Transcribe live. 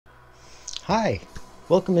Hi,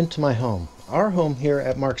 welcome into my home. Our home here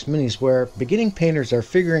at Mark's Minis, where beginning painters are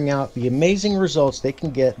figuring out the amazing results they can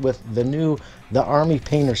get with the Army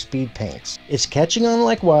Painter Speed Paints. It's catching on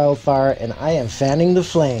like wildfire and I am fanning the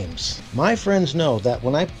flames. My friends know that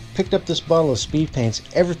when I picked up this bottle of speed paints,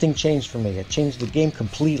 everything changed for me. It changed the game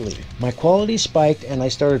completely. My quality spiked and I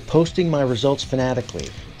started posting my results fanatically.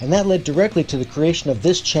 And that led directly to the creation of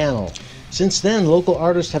this channel. Since then, local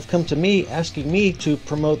artists have come to me asking me to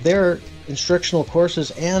promote their instructional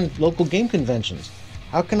courses and local game conventions.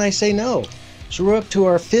 How can I say no? So we're up to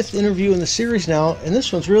our 5th interview in the series now, and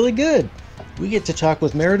this one's really good. We get to talk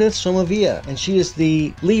with Meredith Somavia, and she is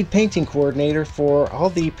the lead painting coordinator for all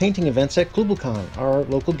the painting events at KublaCon, our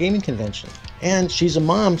local gaming convention. And she's a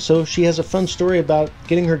mom, so she has a fun story about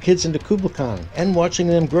getting her kids into KublaCon and watching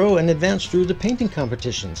them grow and advance through the painting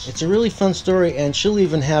competitions. It's a really fun story, and she'll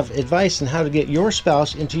even have advice on how to get your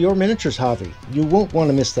spouse into your miniatures hobby. You won't want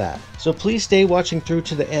to miss that. So please stay watching through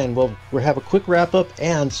to the end. We'll have a quick wrap up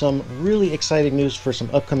and some really exciting news for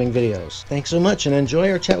some upcoming videos. Thanks so much, and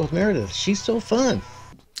enjoy our chat with Meredith. She's so fun.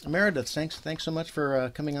 Meredith, thanks so much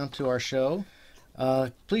for coming on to our show.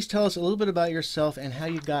 Please tell us a little bit about yourself and how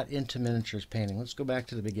you got into miniatures painting. Let's go back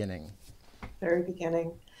to the beginning. Very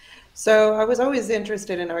beginning. So I was always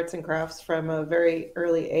interested in arts and crafts from a very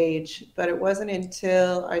early age, but it wasn't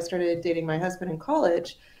until I started dating my husband in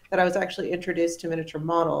college that I was actually introduced to miniature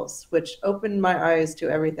models, which opened my eyes to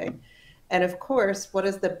everything. And of course, what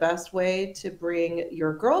is the best way to bring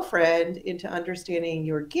your girlfriend into understanding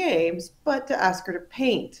your games, but to ask her to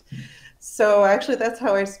paint? So actually, that's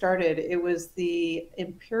how I started. It was the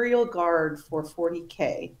Imperial Guard for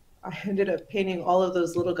 40K. I ended up painting all of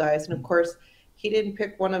those little guys. And of course, he didn't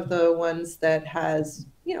pick one of the ones that has,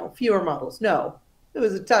 fewer models. No, it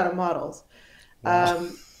was a ton of models. Wow.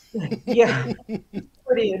 Um, yeah,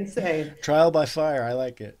 pretty insane. Trial by fire. I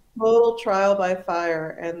like it. Total trial by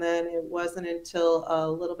fire. And then it wasn't until a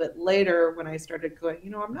little bit later when I started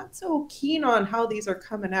going, I'm not so keen on how these are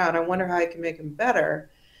coming out. I wonder how I can make them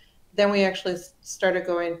better. Then we actually started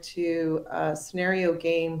going to a scenario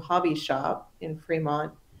game hobby shop in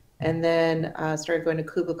Fremont, and then started going to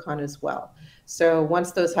KublaCon as well. So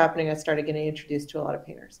once those happening, I started getting introduced to a lot of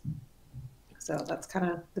painters. So that's kind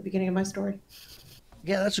of the beginning of my story.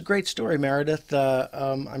 Yeah, that's a great story, Meredith.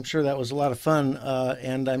 I'm sure that was a lot of fun,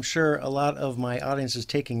 and I'm sure a lot of my audience is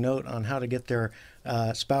taking note on how to get their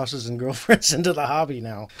spouses and girlfriends into the hobby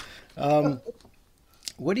now. Um,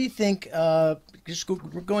 what do you think?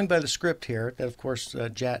 We're going by the script here that, of course,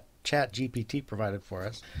 Chat GPT provided for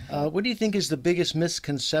us. What do you think is the biggest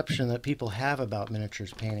misconception that people have about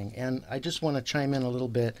miniatures painting? And I just want to chime in a little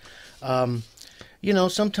bit.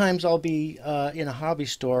 Sometimes I'll be in a hobby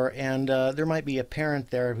store and there might be a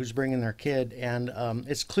parent there who's bringing their kid, and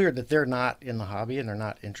it's clear that they're not in the hobby and they're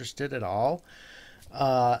not interested at all.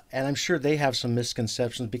 And I'm sure they have some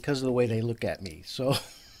misconceptions because of the way they look at me. So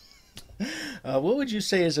what would you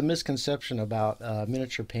say is a misconception about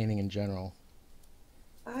miniature painting in general?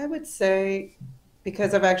 I would say,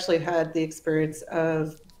 because I've actually had the experience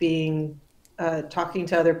of being talking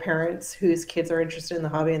to other parents whose kids are interested in the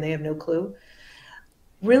hobby and they have no clue.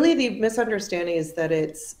 Really, the misunderstanding is that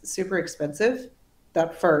it's super expensive,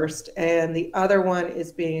 that first, and the other one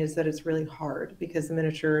is that it's really hard because the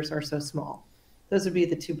miniatures are so small. Those would be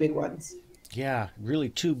the two big ones. Yeah, really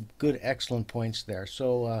two good, excellent points there.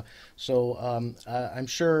 So I'm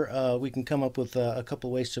sure we can come up with a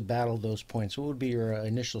couple ways to battle those points. What would be your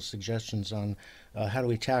initial suggestions on how do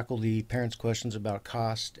we tackle the parents' questions about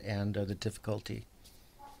cost and the difficulty?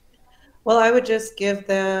 Well, I would just give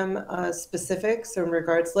them specifics in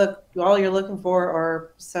regards. Look, all you're looking for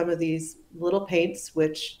are some of these little paints,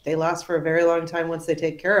 which they last for a very long time once they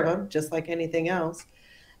take care of them, just like anything else.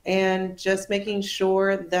 And just making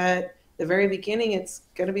sure that the very beginning it's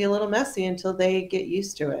going to be a little messy until they get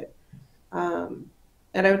used to it. Um,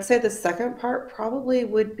 and I would say the second part probably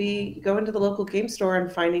would be going to the local game store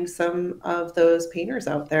and finding some of those painters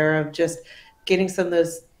out there, of just getting some of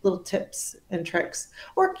those little tips and tricks,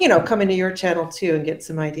 or come into your channel too and get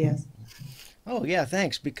some ideas. Oh, yeah,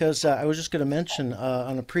 thanks. Because I was just going to mention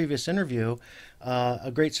on a previous interview,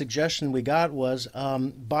 a great suggestion we got was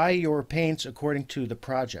buy your paints according to the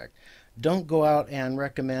project. Don't go out and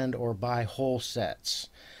recommend or buy whole sets.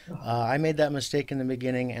 I made that mistake in the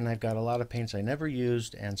beginning, and I've got a lot of paints I never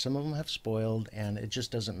used, and some of them have spoiled, and it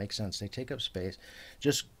just doesn't make sense. They take up space.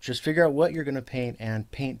 Just figure out what you're going to paint and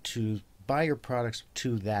buy your products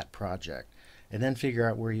to that project, and then figure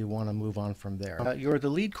out where you want to move on from there. You're the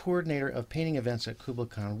lead coordinator of painting events at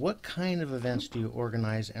KublaCon. What kind of events do you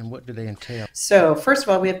organize, and what do they entail? So first of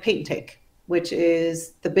all, we have Paint and Take, which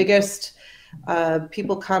is the biggest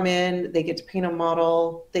People come in, they get to paint a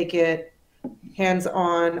model, they get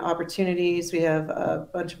hands-on opportunities. We have a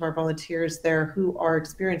bunch of our volunteers there who are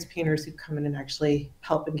experienced painters who come in and actually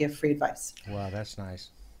help and give free advice. Wow, that's nice.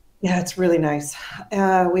 Yeah, it's really nice.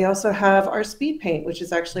 We also have our speed paint, which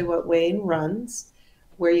is actually what Wayne runs,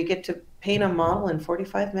 where you get to paint a model in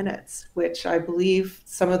 45 minutes, which I believe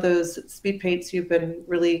some of those speed paints you've been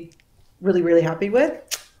really, really, really happy with,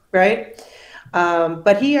 right?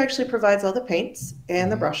 But he actually provides all the paints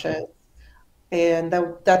and the Hmm. brushes, and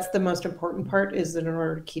that's the most important part is in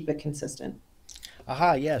order to keep it consistent.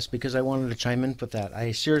 Aha, yes, because I wanted to chime in with that.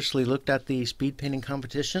 I seriously looked at the speed painting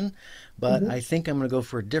competition, but Mhm. I think I'm going to go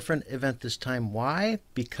for a different event this time. Why?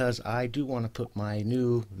 Because I do want to put my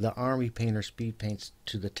new, the Army Painter speed paints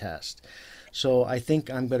to the test. So I think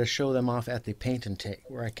I'm going to show them off at the paint and take,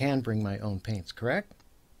 where I can bring my own paints, correct?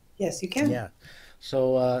 Yes, you can. Yeah.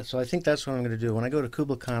 So I think that's what I'm going to do. When I go to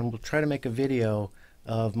KublaCon, we'll try to make a video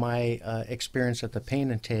of my experience at the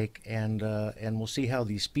paint and take, and we'll see how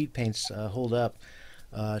these speed paints hold up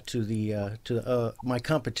to my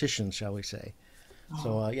competition, shall we say?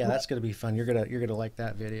 So Oh. yeah, that's going to be fun. You're gonna like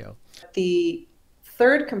that video. The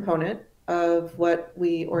third component of what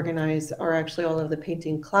we organize are actually all of the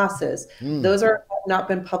painting classes. Mm. Those are have not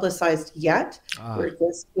been publicized yet. Ah. We're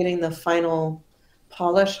just getting the final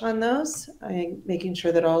polish on those, making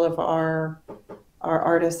sure that all of our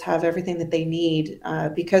artists have everything that they need.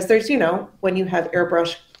 Because there's, when you have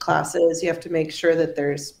airbrush classes, you have to make sure that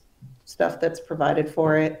there's stuff that's provided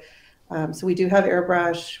for it. So we do have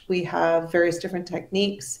airbrush. We have various different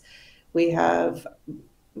techniques. We have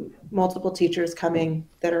multiple teachers coming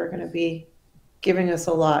that are going to be giving us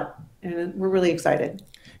a lot, and we're really excited.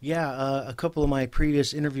 Yeah, a couple of my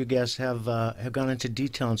previous interview guests have gone into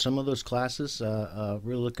detail on some of those classes.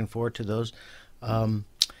 Really looking forward to those. Um,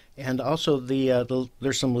 and also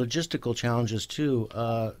there's some logistical challenges too,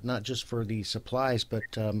 not just for the supplies, but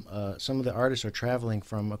some of the artists are traveling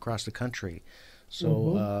from across the country.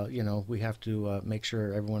 So Hmm. we have to make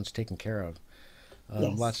sure everyone's taken care of.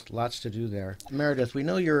 Yes. Lots to do there. Meredith, we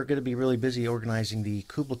know you're going to be really busy organizing the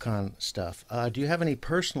KublaCon stuff. Do you have any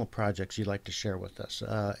personal projects you'd like to share with us?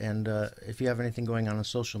 And if you have anything going on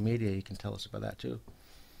social media, you can tell us about that too.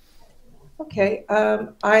 Okay.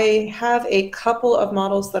 I have a couple of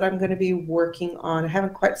models that I'm going to be working on. I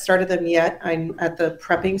haven't quite started them yet. I'm at the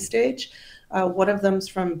prepping stage. One of them's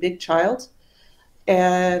from Big Child,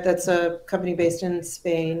 and that's a company based in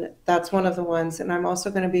Spain. That's one of the ones. And I'm also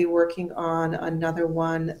going to be working on another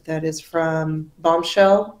one that is from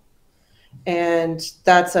Bombshell, and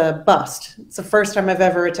that's a bust. It's the first time I've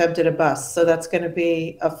ever attempted a bust, so that's going to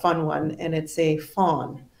be a fun one, and it's a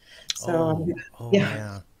fawn. So Oh yeah,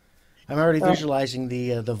 yeah. I'm already so visualizing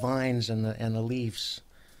the vines and the leaves.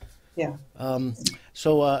 yeah. Um,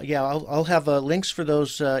 so yeah, I'll have links for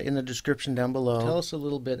those in the description down below. Tell us a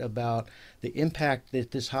little bit about the impact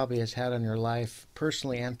that this hobby has had on your life,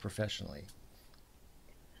 personally and professionally.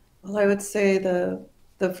 Well, I would say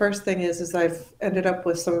the first thing is I've ended up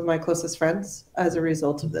with some of my closest friends as a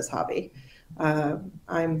result of this hobby.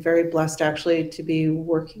 I'm very blessed actually to be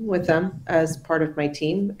working with them as part of my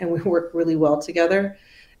team, and we work really well together.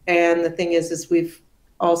 And the thing is we've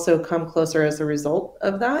also come closer as a result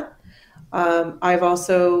of that. I've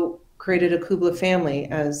also created a Kubla family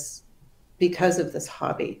as because of this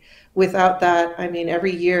hobby. Without that, I mean,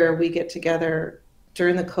 every year we get together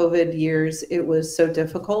during the COVID years, it was so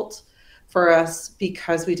difficult for us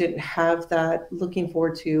because we didn't have that looking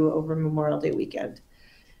forward to over Memorial Day weekend.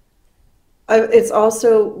 It's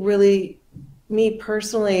also really me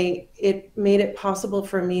personally, it made it possible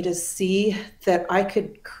for me to see that I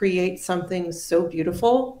could create something so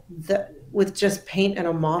beautiful that with just paint and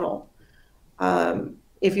a model.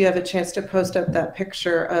 If you have a chance to post up that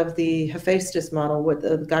picture of the Hephaestus model with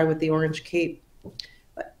the guy with the orange cape,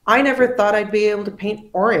 I never thought I'd be able to paint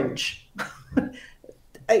orange.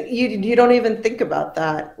 You don't even think about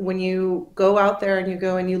that when you go out there and you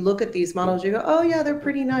go and you look at these models. You go, oh yeah, they're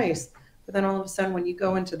pretty nice. But then all of a sudden, when you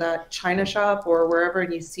go into that china shop or wherever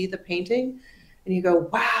and you see the painting, and you go,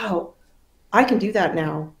 wow, I can do that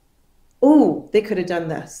now. Oh, they could have done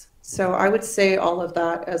this. So I would say all of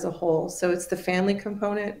that as a whole. So it's the family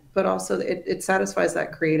component, but also it satisfies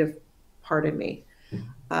that creative part in me,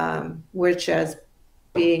 which as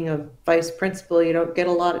being a vice principal, you don't get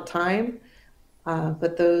a lot of time.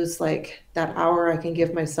 But those like that hour I can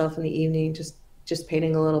give myself in the evening, just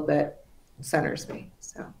painting a little bit centers me.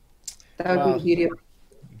 So that would be Wow. the beauty of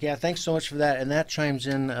Yeah, thanks so much for that. And that chimes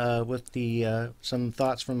in with the some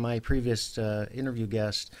thoughts from my previous interview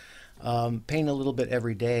guest. paint a little bit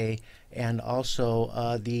every day, and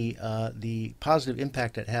also the positive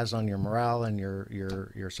impact it has on your morale and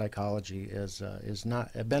your psychology is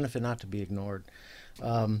not a benefit not to be ignored.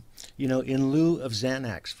 You know, in lieu of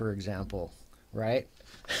Xanax, for example, right?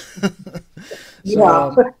 So,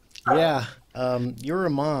 Yeah. yeah, you're a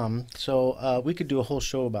mom, so we could do a whole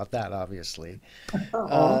show about that, obviously.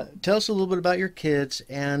 Aw. Tell us a little bit about your kids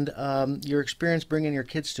and your experience bringing your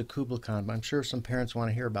kids to KublaCon. I'm sure some parents want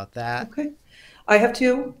to hear about that. Okay. I have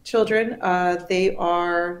two children. They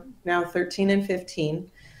are now 13 and 15,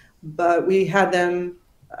 but we had them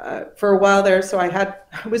for a while there. So I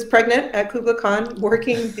was pregnant at KublaCon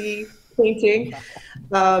working the painting.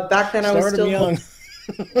 Back then I was Start them still, young.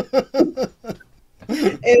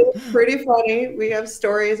 it was pretty funny. We have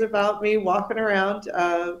stories about me walking around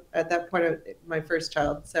at that point of my first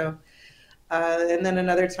child. So, and then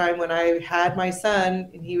another time when I had my son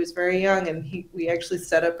and he was very young and we actually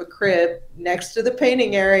set up a crib next to the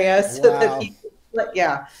painting area so that Wow. he could,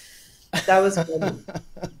 yeah, that was funny.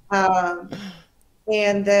 Um,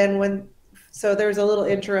 and then so there was a little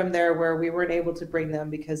interim there where we weren't able to bring them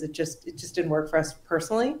because it just didn't work for us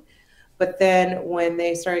personally. But then when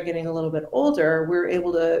they started getting a little bit older, we were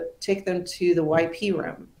able to take them to the YP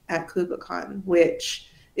room at KublaCon, which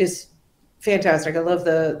is fantastic. I love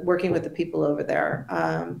the working with the people over there.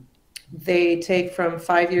 They take from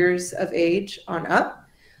 5 years of age on up.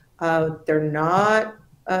 They're not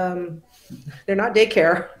they're not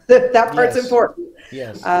daycare. That part's Yes. important.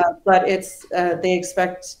 Yes. But it's they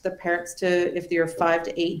expect the parents to, if they're 5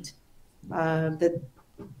 to 8, that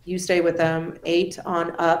you stay with them. 8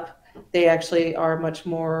 on up, they actually are much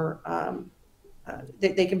more.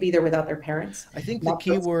 They can be there without their parents. Not I think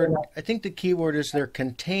the key word is they're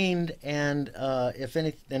contained and if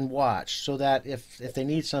any and watch so that if they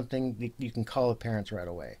need something you can call the parents right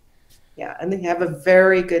away. Yeah, and they have a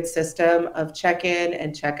very good system of check-in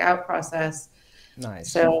and check-out process.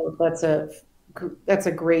 Nice. So that's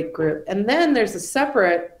a great group. And then there's a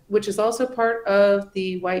separate, which is also part of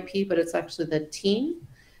the YP, but it's actually the teen.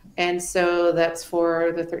 And so that's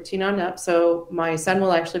for the 13 on up. So my son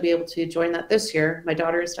will actually be able to join that this year. My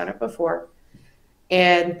daughter has done it before.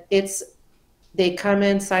 And they come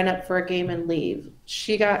in, sign up for a game and leave.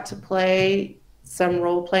 She got to play some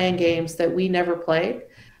role-playing games that we never played.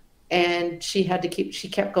 And she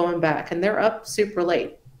kept going back. And they're up super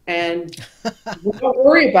late. And we don't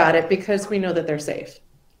worry about it because we know that they're safe.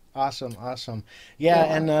 Awesome, awesome. Yeah,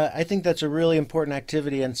 Yeah. and I think that's a really important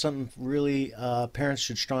activity and something really parents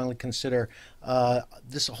should strongly consider.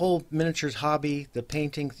 This whole miniatures hobby, the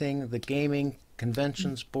painting thing, the gaming,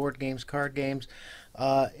 conventions, board games, card games,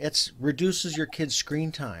 it's reduces your kids'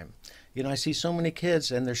 screen time. You know, I see so many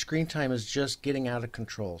kids and their screen time is just getting out of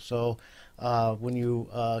control. So when you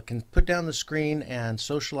can put down the screen and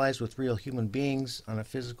socialize with real human beings on a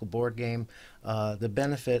physical board game, the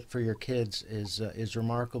benefit for your kids is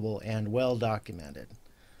remarkable and well documented.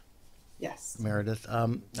 Yes. Meredith,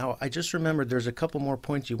 now I just remembered there's a couple more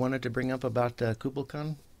points you wanted to bring up about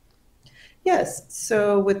KublaCon. Yes.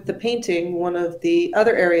 So with the painting, one of the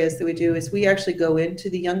other areas that we do is we actually go into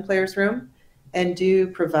the young players room and do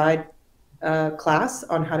provide a class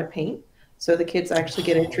on how to paint. So the kids actually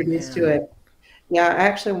get Oh introduced to man, it. Yeah,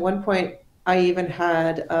 actually, at one point, I even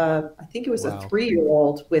had, I think it was a wow.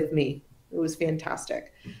 3-year-old with me. It was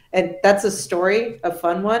fantastic. And that's a story, a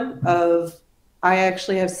fun one, of I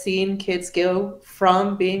actually have seen kids go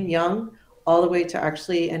from being young all the way to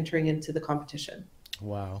actually entering into the competition.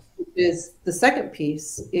 Wow. Is the second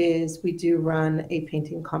piece is we do run a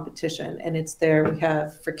painting competition, and it's there. We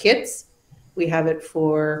have for kids, we have it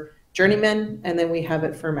for journeymen, and then we have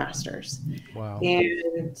it for masters. Wow.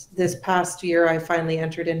 And this past year, I finally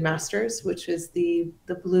entered in masters, which is the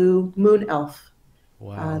blue moon elf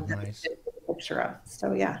Wow. that I Nice. did a picture of.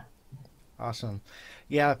 So yeah, Awesome.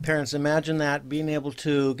 Yeah, parents, imagine that being able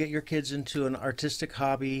to get your kids into an artistic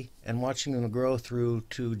hobby and watching them grow through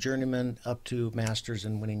to journeyman up to masters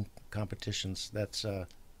and winning competitions. That's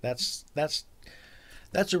that's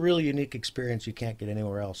that's a really unique experience you can't get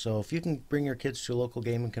anywhere else. So if you can bring your kids to a local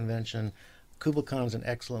gaming convention, KublaCon is an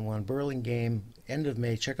excellent one. Burlingame, end of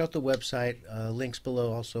May. Check out the website. Links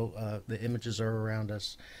below. Also, the images are around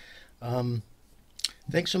us. Um,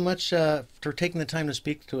 Thanks so much for taking the time to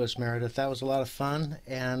speak to us, Meredith. That was a lot of fun,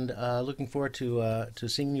 and looking forward to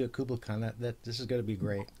seeing you at KublaCon. That this is going to be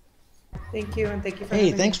great. thank you, and thank you for Hey,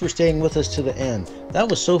 having thanks me. for staying with us to the end. That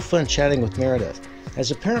was so fun chatting with Meredith.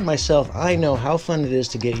 As a parent myself, I know how fun it is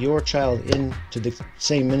to get your child into the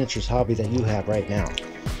same miniatures hobby that you have right now.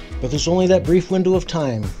 But there's only that brief window of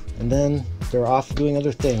time, and then they're off doing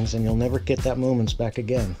other things, and you'll never get that moments back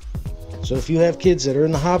again. So if you have kids that are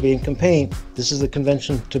in the hobby and can paint, this is the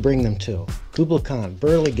convention to bring them to. KublaCon,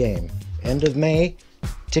 Burley Game, end of May.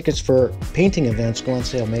 Tickets for painting events go on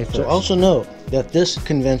sale May 1st. So also note that this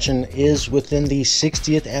convention is within the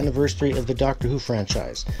 60th anniversary of the Doctor Who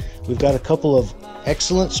franchise. We've got a couple of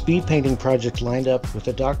excellent speed painting projects lined up with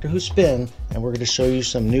the Doctor Who spin, and we're going to show you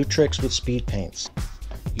some new tricks with speed paints.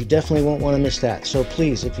 You definitely won't want to miss that. So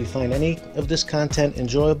please, if you find any of this content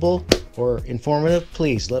enjoyable or informative,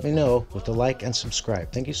 please let me know with a like and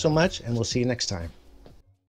subscribe. Thank you so much, and we'll see you next time.